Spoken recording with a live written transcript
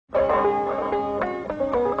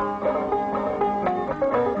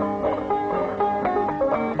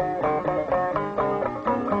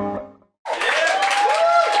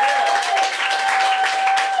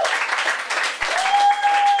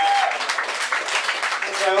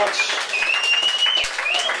very much.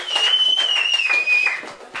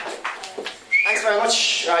 Thanks very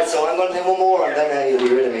much. Alright, so I'm going to play one more and then you'll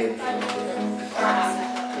be rid of me.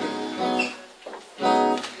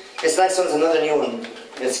 This next one's another new one.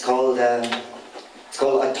 It's called I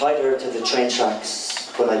Tied Her to the Train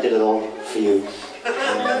Tracks, but I did it all for you.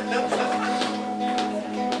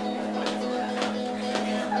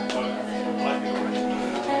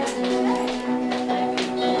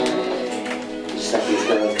 Just like these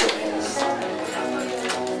girls get hands.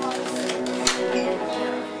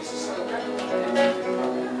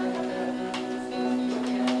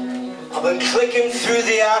 I've been clicking through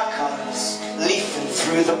the archives, leafing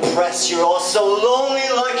through the press. You're all so lonely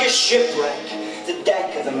like a shipwreck, the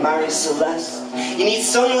deck of the Mary Celeste. You need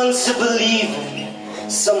someone to believe in,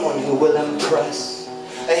 someone who will impress.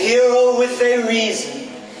 A hero with a reason,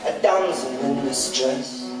 a damsel in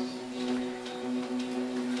distress.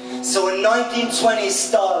 So in 1920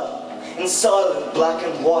 style, in silent black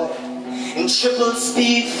and white, in triple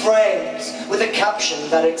speed frames, with a caption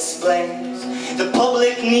that explains, the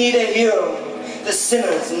public need a hero, the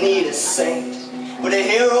sinners need a saint. But a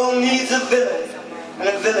hero needs a villain, and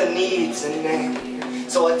a villain needs a name.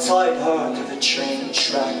 So I tied her to the train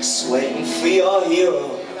tracks, waiting for your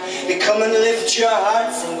hero to come and lift your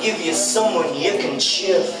hearts and give you someone you can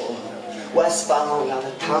cheer for. Westbound out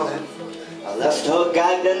of town, I left her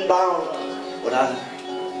gagged and bound, but I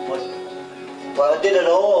did it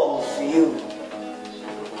all for you.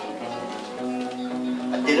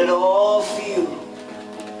 I did it all for you.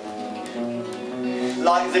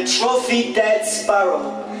 Like the trophy dead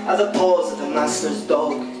sparrow at the paws of the master's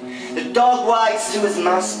dog. The dog wags to his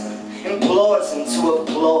master, implores him to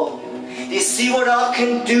applaud. Do you see what I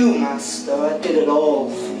can do, master? I did it all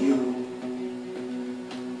for you.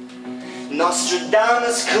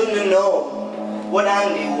 Nostradamus couldn't have known what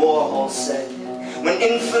Andy Warhol said, when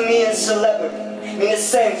infamy and celebrity mean the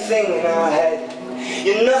same thing in our head.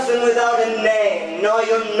 You're nothing without a name, no,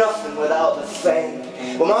 you're nothing without the fame.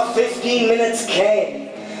 When my 15 minutes came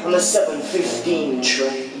on the 7:15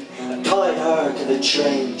 train, I tied her to the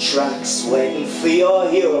train tracks, waiting for your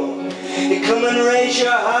hero to come and raise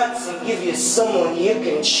your hearts and give you someone you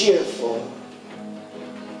can cheer for.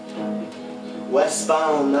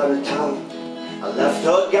 Westbound out of town, I left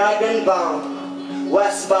her gagged and bound.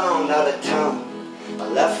 Westbound out of town, I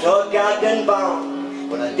left her gagged and bound,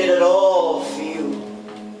 but I did it all for you.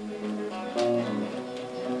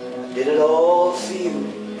 I did it all for you.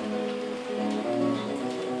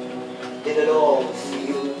 I did it all for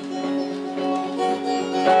you.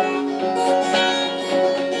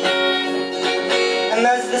 And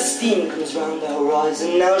as the steam comes round the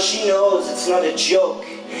horizon, now she knows it's not a joke.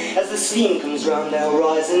 As the steam comes round the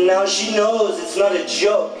horizon, now she knows it's not a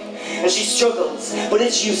joke. And she struggles, but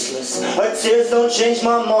it's useless. Her tears don't change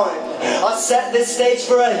my mind. I set this stage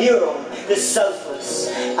for a hero, this selfless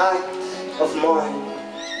act of mine.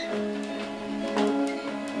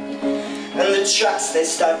 And the tracks, they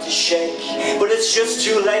start to shake, but it's just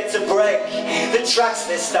too late to break. The tracks,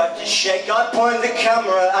 they start to shake. I point the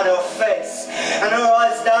camera at her face, and her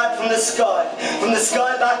eyes dart from the sky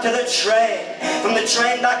back to the train, from the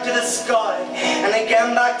train back to the sky, and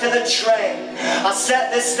again back to the train. I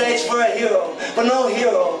set this stage for a hero, but no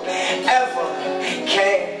hero ever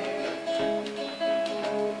came.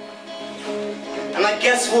 And I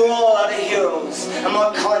guess we're all out of heroes, and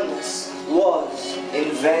my kindness was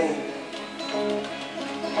in vain.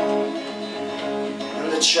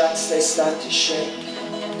 And the tracks, they start to shake.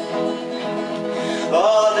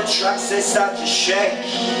 Oh, the tracks, they start to shake.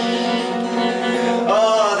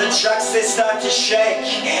 Oh, the tracks, they start to shake.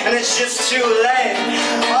 And it's just too late.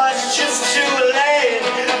 Oh, it's just too late.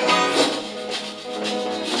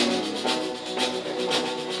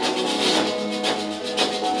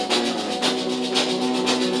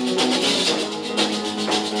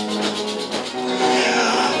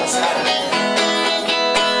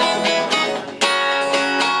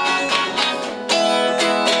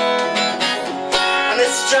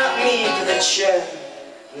 Strap me to the chair,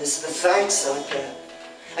 and this is the thanks I get.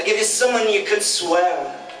 I give you someone you could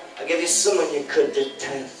swear, I give you someone you could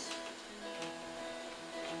detest.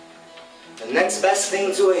 The next best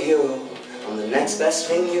thing to a hero, I'm the next best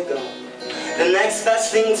thing you got. The next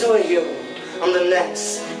best thing to a hero, I'm the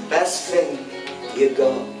next best thing you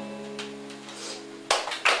got.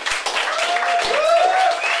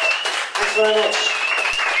 Thanks very much.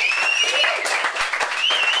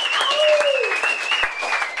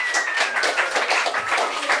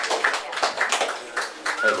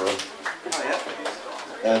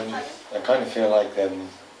 I kind of feel like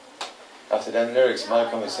after them lyrics, my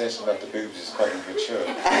conversation about the boobs is quite immature.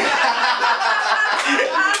 I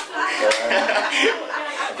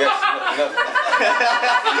guess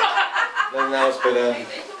nothing else, but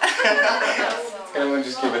we'll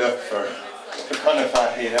just give it up for Conor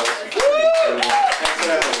Fahy. That was pretty cool.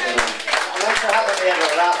 Thanks for having me and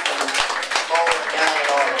laugh and forward and young and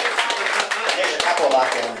all. Here's your couple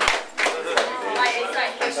back in.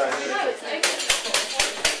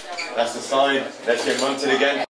 That's the sign. Let's get munted again.